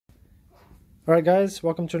Alright guys,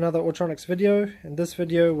 welcome to another Autronics video. In this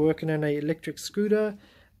video we're working on an electric scooter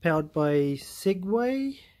powered by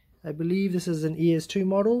Segway. I believe this is an Es2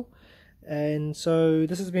 model, and so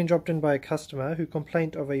this has been dropped in by a customer who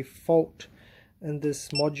complained of a fault in this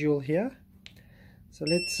module here. So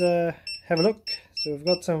let's have a look. So we've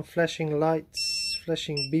got some flashing lights,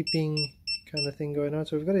 flashing beeping kind of thing going on.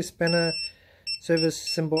 So we've got a spanner service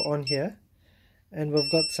symbol on here, and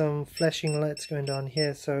we've got some flashing lights going down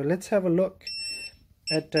here. So let's have a look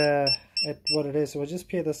at what it is. So we'll just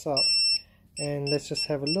pair this up and let's just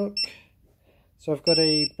have a look. So I've got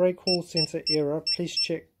a brake hall sensor error. Please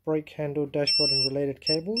check brake handle, dashboard and related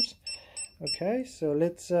cables. Okay, so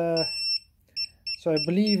let's so I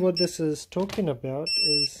believe what this is talking about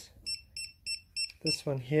is this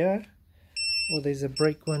one here, or there's a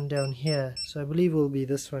brake one down here. So I believe it will be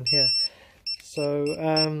this one here. So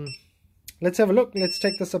let's have a look. Let's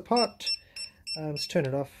take this apart. Let's turn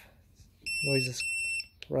it off. Noise is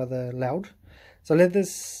rather loud. So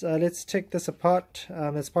let's take this apart.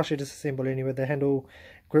 It's partially disassembled anyway. The handle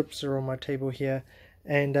grips are on my table here,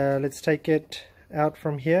 and let's take it out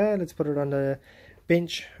from here. Let's put it on the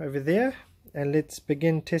bench over there, and let's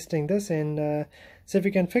begin testing this and see if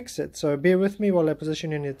we can fix it. So bear with me while I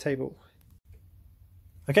position it on the table.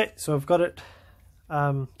 Okay, so I've got it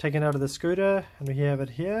taken out of the scooter, and we have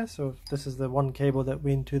it here. So this is the one cable that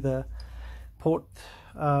went to the port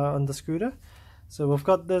on the scooter. So we've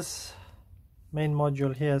got this main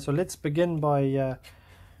module here. So let's begin by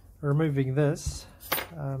removing this.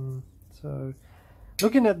 So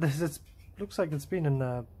looking at this, it looks like it's been in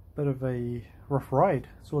a bit of a rough ride.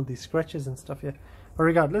 It's all these scratches and stuff here. But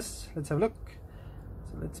regardless, let's have a look.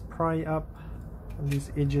 So let's pry up on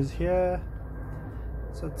these edges here.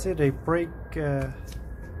 So it said a brake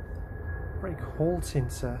hall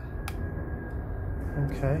sensor.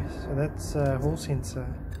 Okay, so that's a hall sensor.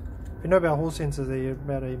 If you know about hall sensors, they're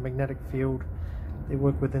about a magnetic field. They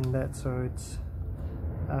work within that, so it's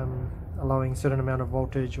allowing a certain amount of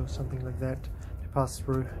voltage or something like that to pass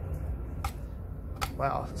through.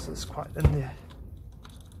 Wow, this is quite in there.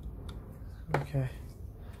 Okay,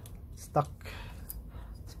 stuck.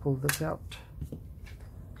 Let's pull this out.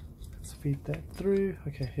 Let's feed that through.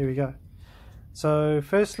 Okay, here we go. So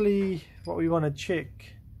firstly, what we want to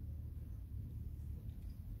check,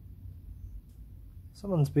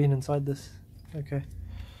 someone's been inside this. Okay.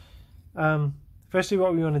 Firstly,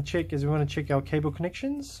 what we want to check is we want to check our cable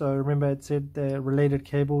connections. So remember, it said the related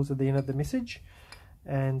cables at the end of the message,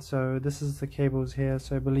 and so this is the cables here.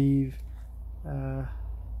 So I believe I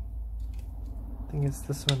think it's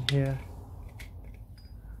this one here.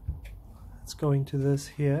 It's going to this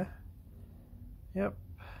here. Yep.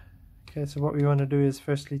 Okay, so what we want to do is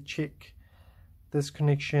firstly check this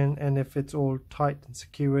connection, and if it's all tight and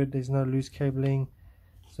secured, there's no loose cabling,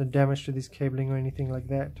 no damage to this cabling or anything like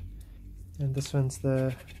that. And this one's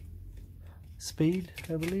the speed,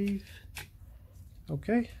 I believe.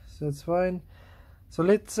 Okay, so it's fine. So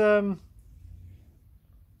let's actually,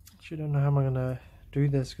 don't know how I'm gonna do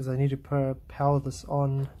this, because I need to power this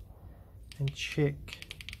on and check.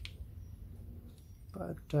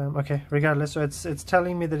 But okay, regardless, so it's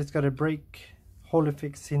telling me that it's got a brake Hall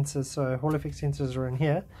effect sensor. So Hall effect sensors are in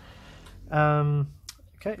here.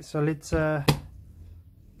 Okay, so let's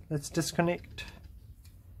disconnect.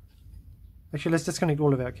 Actually, let's disconnect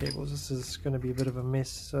all of our cables. This is going to be a bit of a mess.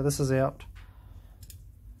 So this is out.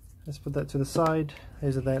 Let's put that to the side.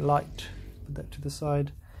 There's that light. Put that to the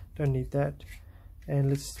side. Don't need that. And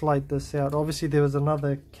let's slide this out. Obviously, there was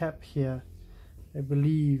another cap here, I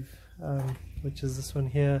believe, which is this one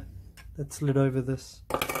here, that slid over this.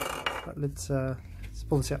 But let's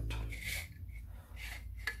pull this out.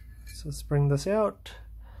 So let's bring this out.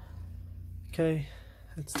 Okay,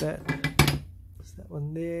 that's that. That's that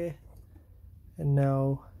one there. And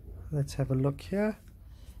now let's have a look here.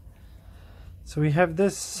 So we have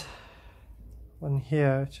this one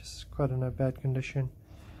here, which is quite in a bad condition.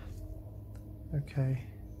 Okay,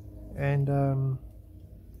 and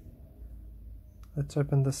let's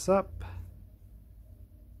open this up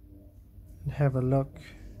and have a look.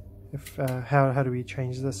 If how do we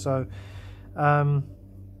change this? So Hall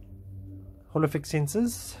effect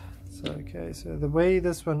sensors. So okay, so the way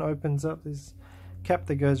this one opens up, is cap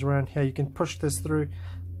that goes around here. You can push this through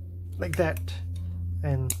like that,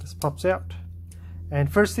 and this pops out.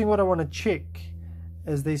 And first thing what I want to check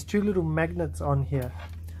is these two little magnets on here.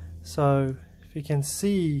 So if you can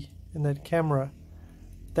see in that camera,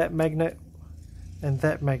 that magnet and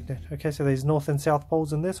that magnet. Okay, so there's north and south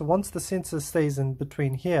poles in there. So once the sensor stays in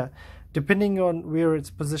between here, depending on where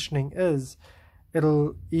its positioning is,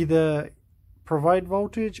 it'll either provide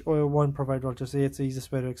voltage or it won't provide voltage. So it's the easiest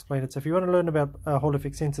way to explain it. So if you want to learn about Hall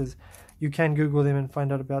effect sensors, you can Google them and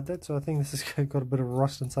find out about that. So I think this has got a bit of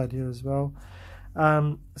rust inside here as well.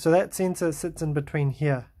 So that sensor sits in between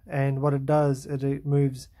here, and what it does, it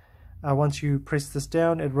moves, once you press this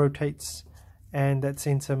down, it rotates, and that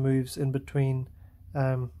sensor moves in between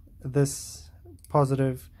this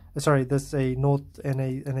positive, this a north and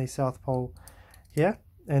a south pole here,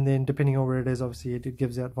 and then depending on where it is, obviously it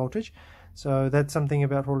gives out voltage. So that's something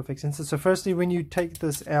about Hall effect sensors. So firstly, when you take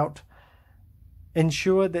this out,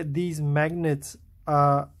 ensure that these magnets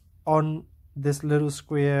are on this little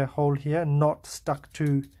square hole here, not stuck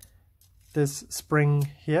to this spring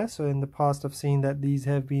here. So in the past I've seen that these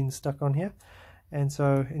have been stuck on here, and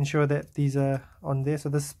so ensure that these are on there. So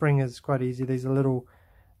this spring is quite easy. There's a little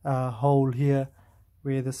hole here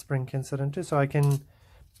where the spring can sit into, so I can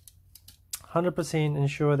 100%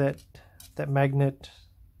 ensure that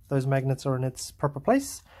those magnets are in its proper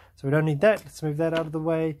place. So we don't need that. Let's move that out of the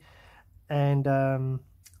way, and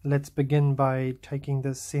let's begin by taking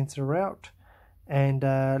this sensor out, and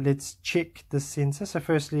let's check the sensor. So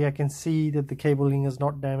firstly, I can see that the cabling is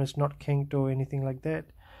not damaged, not kinked or anything like that.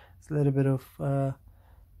 It's a little bit of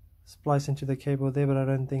splice into the cable there, but I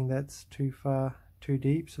don't think that's too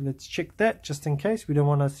deep. So let's check that just in case. We don't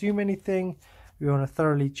want to assume anything. We want to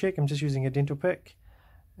thoroughly check. I'm just using a dental pick,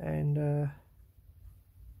 and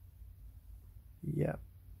yeah,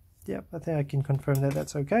 I think I can confirm that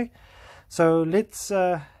that's okay. So let's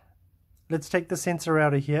take the sensor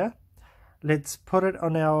out of here. Let's put it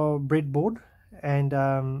on our breadboard, and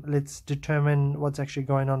let's determine what's actually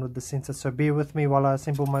going on with the sensor. So bear with me while I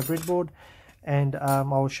assemble my breadboard, and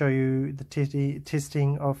I'll show you the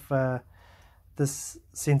testing of this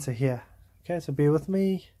sensor here. Okay, so bear with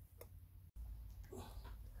me.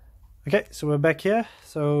 Okay, so we're back here.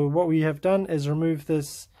 So what we have done is remove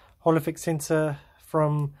this Hall effect sensor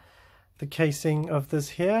from the casing of this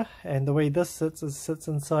here, and the way this sits is sits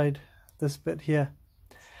inside this bit here.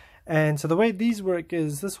 And so the way these work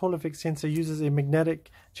is this Hall effect sensor uses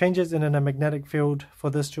changes in a magnetic field for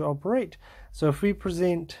this to operate. So if we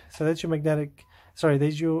present, so that's your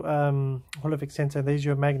there's your Hall effect sensor, there's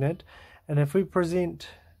your magnet, and if we present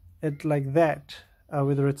it like that,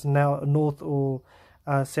 whether it's now north or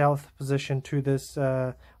south position to this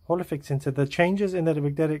Hall effect sensor, the changes in that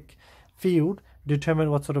magnetic field determine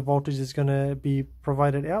what sort of voltage is going to be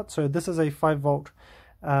provided out. So this is a 5-volt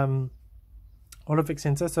Hall effect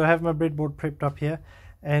sensor. So I have my breadboard prepped up here,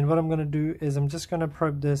 and what I'm going to do is I'm just going to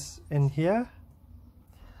probe this in here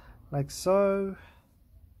like so.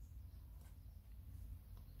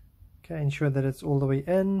 Okay, ensure that it's all the way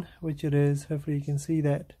in, which it is. Hopefully you can see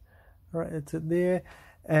that. Alright, it's it there,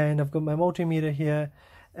 and I've got my multimeter here,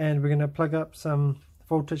 and we're going to plug up some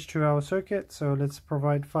voltage to our circuit. So let's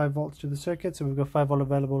provide 5 volts to the circuit. So we've got 5 volt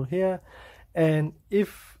available here, and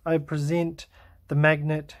if I present the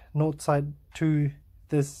magnet north side to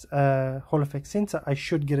this Hall effect sensor, I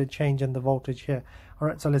should get a change in the voltage here.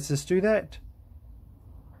 Alright, so let's just do that.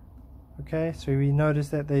 Okay, so we notice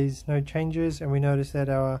that there's no changes, and we notice that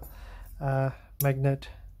our magnet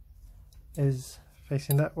is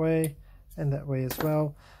facing that way and that way as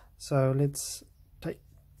well. So let's take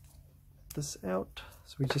this out.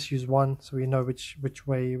 So we just use one, so we know which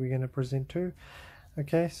way we're going to present to.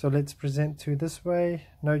 Okay, so let's present to this way,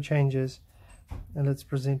 no changes, and let's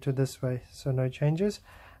present to this way, so no changes.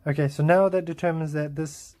 Okay, so now that determines that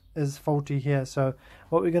this is faulty here. So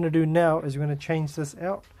what we're going to do now is we're going to change this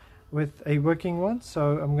out with a working one.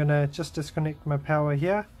 So I'm going to just disconnect my power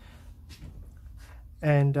here,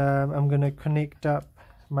 and I'm going to connect up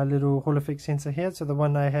my little Hall effect sensor here. So the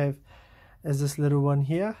one I have is this little one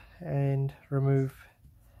here, and remove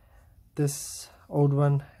this old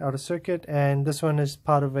one out of circuit, and this one is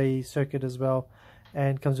part of a circuit as well,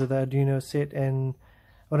 and comes with an Arduino set. And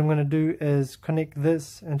what I'm going to do is connect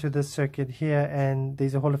this into this circuit here, and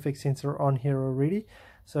there's a Hall effect sensor on here already.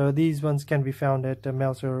 So these ones can be found at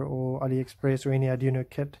Mouser or AliExpress or any Arduino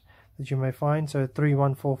kit that you may find. So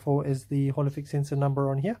 3144 is the Hall effect sensor number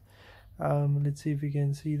on here. Let's see if we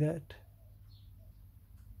can see that.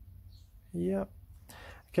 Yep.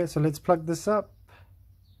 Okay, so let's plug this up,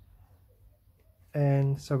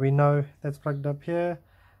 and so we know that's plugged up here.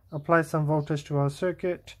 Apply some voltage to our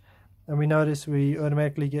circuit, and we notice we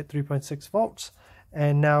automatically get 3.6 volts.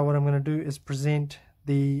 And now what I'm going to do is present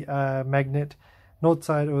the magnet north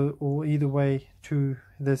side or either way to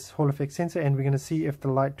this Hall effect sensor, and we're going to see if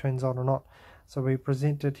the light turns on or not. So we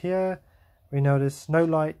present it here, we notice no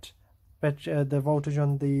light, but the voltage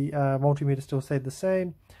on the multimeter still stayed the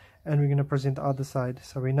same, and we're going to present the other side.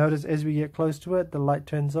 So we notice as we get close to it, the light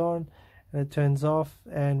turns on and it turns off,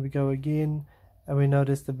 and we go again and we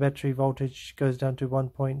notice the battery voltage goes down to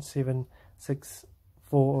 1.764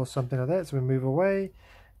 or something like that. So we move away,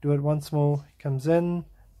 do it once more, comes in,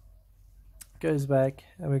 goes back,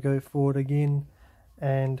 and we go forward again,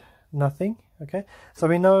 and nothing. Okay, so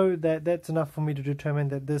we know that that's enough for me to determine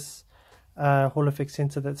that this Hall effect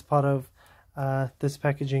sensor that's part of this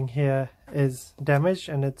packaging here is damaged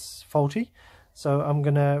and it's faulty. So I'm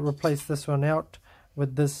gonna replace this one out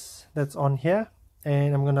with this that's on here,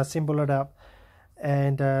 and I'm gonna assemble it up,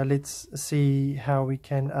 and let's see how we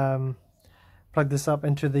can plug this up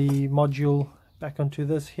into the module back onto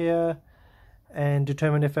this here and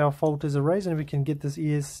determine if our fault is erased, and we can get this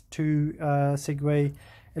Es2 Segway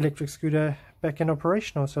Electric Scooter back in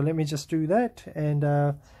operational. So let me just do that, and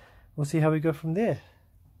we'll see how we go from there.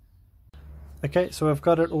 Okay, so I've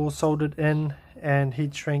got it all soldered in and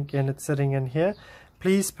heat shrink, and it's sitting in here.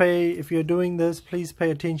 Please if you're doing this, please pay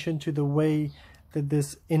attention to the way that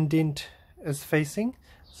this indent is facing.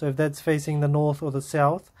 So if that's facing the north or the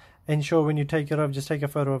south, ensure when you take it off, just take a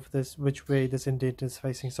photo of this, which way this indent is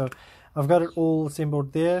facing. So I've got it all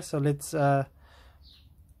assembled there, so let's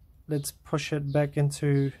push it back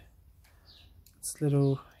into this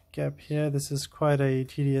little gap here. This is quite a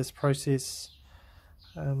tedious process,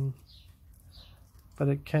 but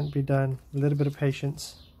it can be done. A little bit of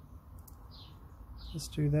patience. Let's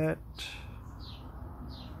do that.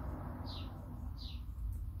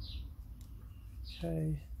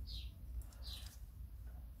 Okay,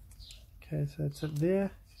 so that's it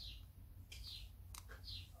there.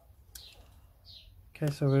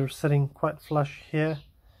 Okay, so we're sitting quite flush here.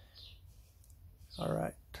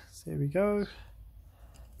 Alright, so there we go.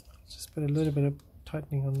 Just put a little bit of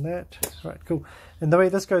tightening on that. Alright, cool. And the way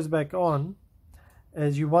this goes back on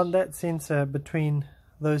is you want that sensor between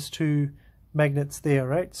those two magnets there,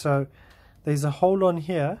 right? So there's a hole on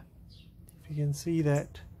here. If you can see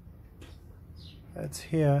that, that's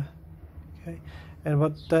here. Okay, and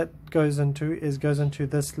what that goes into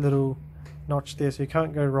this little notch there, so you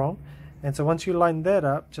can't go wrong. And so once you line that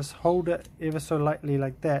up, just hold it ever so lightly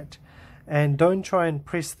like that, and don't try and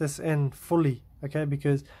press this in fully, okay?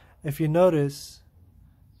 Because if you notice,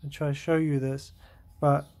 I'll try to show you this,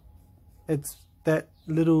 but it's that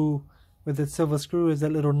little, with the silver screw, is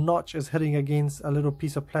that little notch is hitting against a little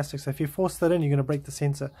piece of plastic. So if you force that in, you're going to break the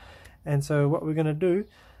sensor. And so what we're going to do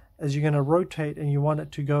is you're going to rotate, and you want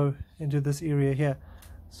it to go into this area here.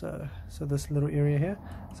 So this little area here.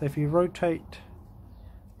 So if you rotate,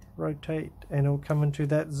 and it'll come into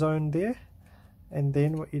that zone there. And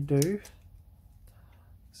then what you do,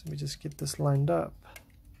 so let me just get this lined up.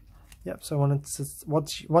 Yep, so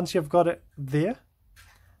once you've got it there,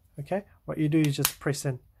 okay, what you do is just press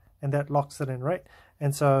in, and that locks it in, right?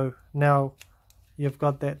 And so now you've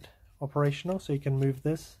got that operational, so you can move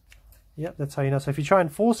this. Yep, that's how you know. So if you try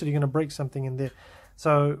and force it, you're going to break something in there.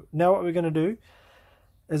 So now what we're going to do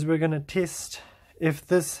is we're going to test if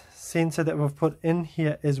this sensor that we've put in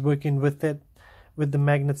here is working with the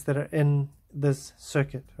magnets that are in this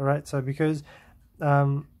circuit. All right, so because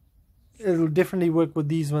it'll definitely work with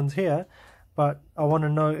these ones here, but I want to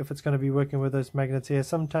know if it's going to be working with those magnets here.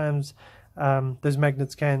 Sometimes those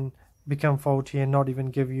magnets can become faulty and not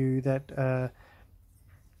even give you that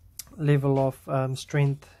level of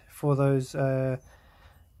strength for those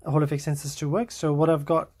Hall effect sensors to work. So what I've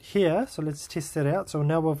got here, so let's test that out. So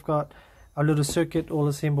now we've got our little circuit all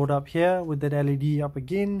assembled up here with that LED up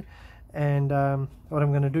again, and what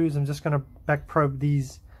I'm going to do is I'm just going to back probe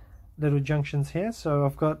these little junctions here. So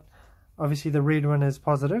I've got, obviously the red one is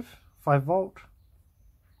positive, 5 volt,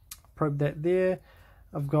 probe that there.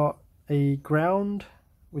 I've got a ground,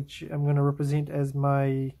 which I'm going to represent as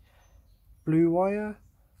my blue wire,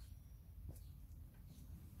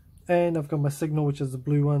 and I've got my signal, which is the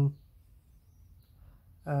blue one,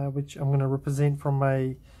 which I'm going to represent from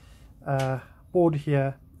my board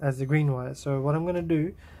here as the green wire. So what I'm going to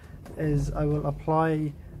do is I will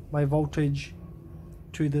apply my voltage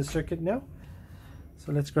to the circuit now.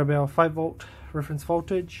 So let's grab our 5 volt reference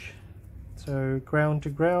voltage, so ground to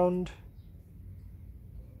ground.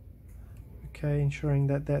 Okay, ensuring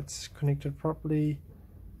that that's connected properly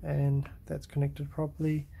and that's connected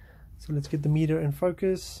properly. So let's get the meter in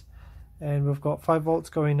focus, and we've got 5 volts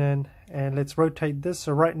going in, and let's rotate this.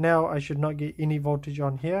 So right now I should not get any voltage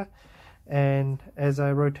on here, and as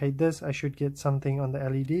I rotate this I should get something on the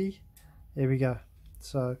LED. There we go.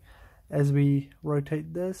 So as we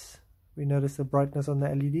rotate this, we notice the brightness on the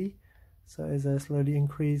LED. So as I slowly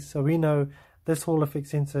increase, so we know this Hall effect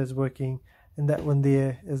sensor is working, and that one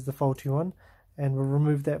there is the faulty one, and we'll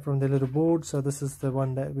remove that from the little board. So this is the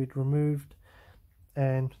one that we'd removed,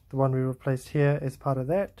 and the one we replaced here is part of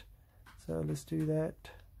that. So let's do that.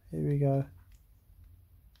 Here we go.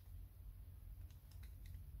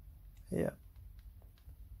 Yeah.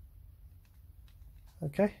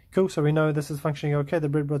 Okay, cool. So we know this is functioning okay, the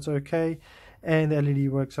breadboard's okay, and the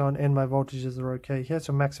LED works on, and my voltages are okay here.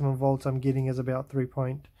 So maximum volts I'm getting is about 3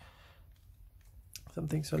 point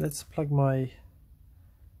something. So let's plug my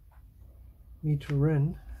meter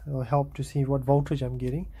in. It'll help to see what voltage I'm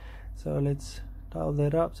getting. So let's dial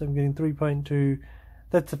that up. So I'm getting 3.2.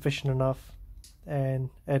 That's sufficient enough. And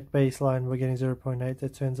at baseline we're getting 0.8.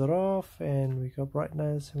 That turns it off, and we got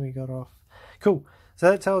brightness, and we got off. Cool. So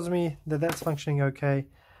that tells me that that's functioning okay.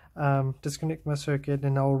 Disconnect my circuit,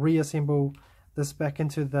 and I'll reassemble this back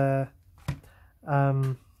into the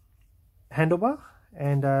handlebar,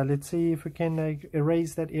 and let's see if we can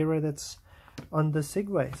erase that error that's on the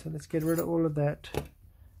Segway. So let's get rid of all of that,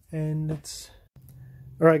 and let's...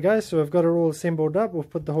 Alright guys, so I've got it all assembled up. We've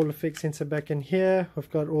put the Hall effect sensor back in here. We've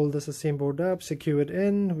got all this assembled up, secured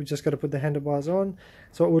in. We just got to put the handlebars on.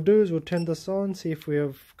 So what we'll do is we'll turn this on, see if we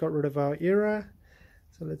have got rid of our error.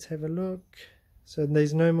 So let's have a look. So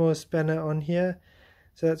there's no more spanner on here.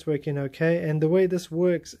 So that's working okay. And the way this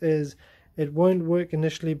works is it won't work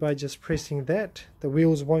initially by just pressing that. The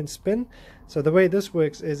wheels won't spin. So the way this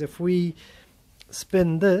works is if we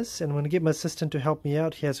spin this, and I'm going to get my assistant to help me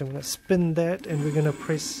out here, so I'm going to spin that, and we're going to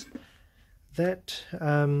press that.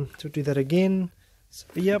 So do that again. So,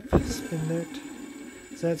 yep, spin that.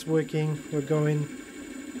 So that's working. We're going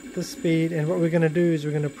this speed, and what we're going to do is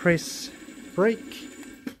we're going to press brake.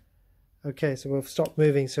 Okay, so we've stopped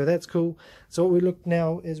moving, so that's cool. So what we look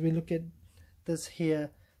now is we look at this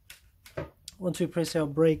here. Once we press our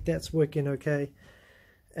brake, that's working okay.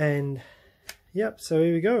 And yep, so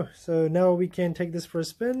here we go. So now we can take this for a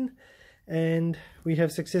spin, and we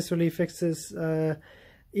have successfully fixed this Es2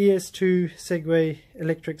 Segway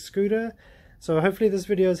Electric Scooter. So hopefully this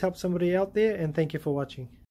video has helped somebody out there, and thank you for watching.